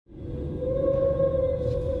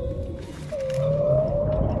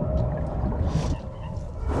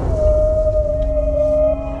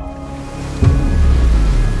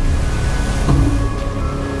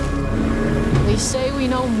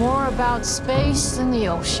about space and the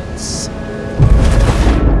oceans.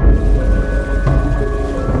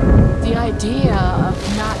 The idea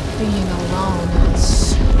of not being alone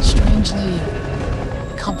is strangely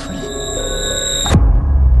comforting.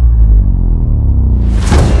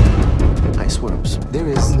 Ice worms. There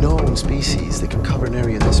is known species that can cover an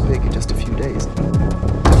area this big in just a few days.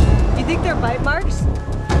 You think they're bite marks?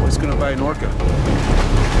 What's gonna bite an orca?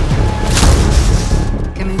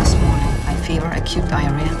 Came in this morning. I fever, acute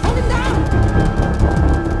diarrhea. Hold it down!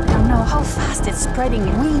 I don't know how fast it's spreading.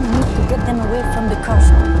 We need to get them away from the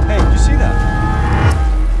coast. Hey, did you see that?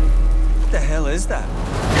 What the hell is that?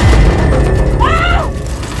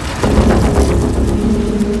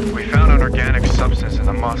 We found an organic substance in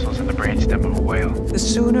the muscles and the brainstem of a whale. The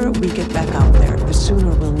sooner we get back out there, the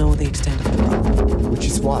sooner we'll know the extent of the problem. Which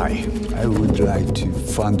is why I would like to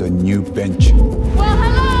fund a new venture. Well,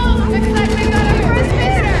 hello! Looks like we got our first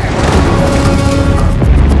visitor!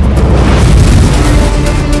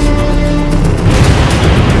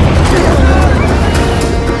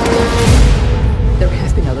 There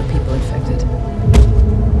have been other people infected.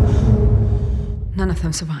 None of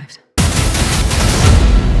them survived.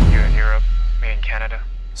 You in Europe, me in Canada.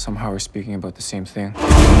 Somehow we're speaking about the same thing. The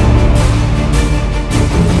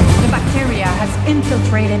bacteria has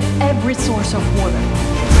infiltrated every source of water.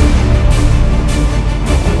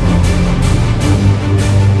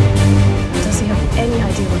 Does he have any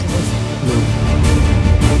idea what it is? No.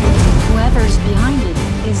 Whoever's behind it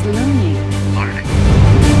is learning. Learning.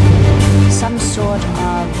 Some sort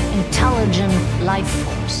of intelligent life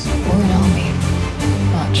force. Or an army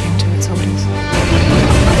marching to its orders.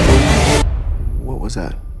 What was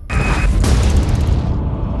that? We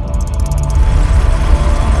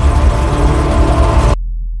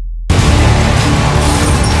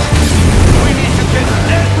need to get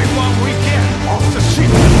everyone we can off the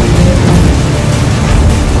ship.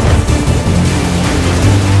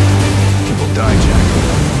 People die, Jack.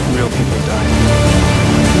 Real people die.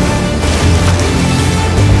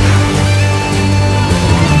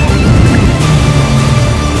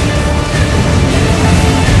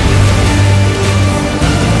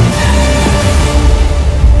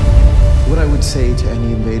 What I would say to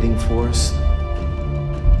any invading force,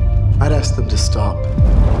 I'd ask them to stop.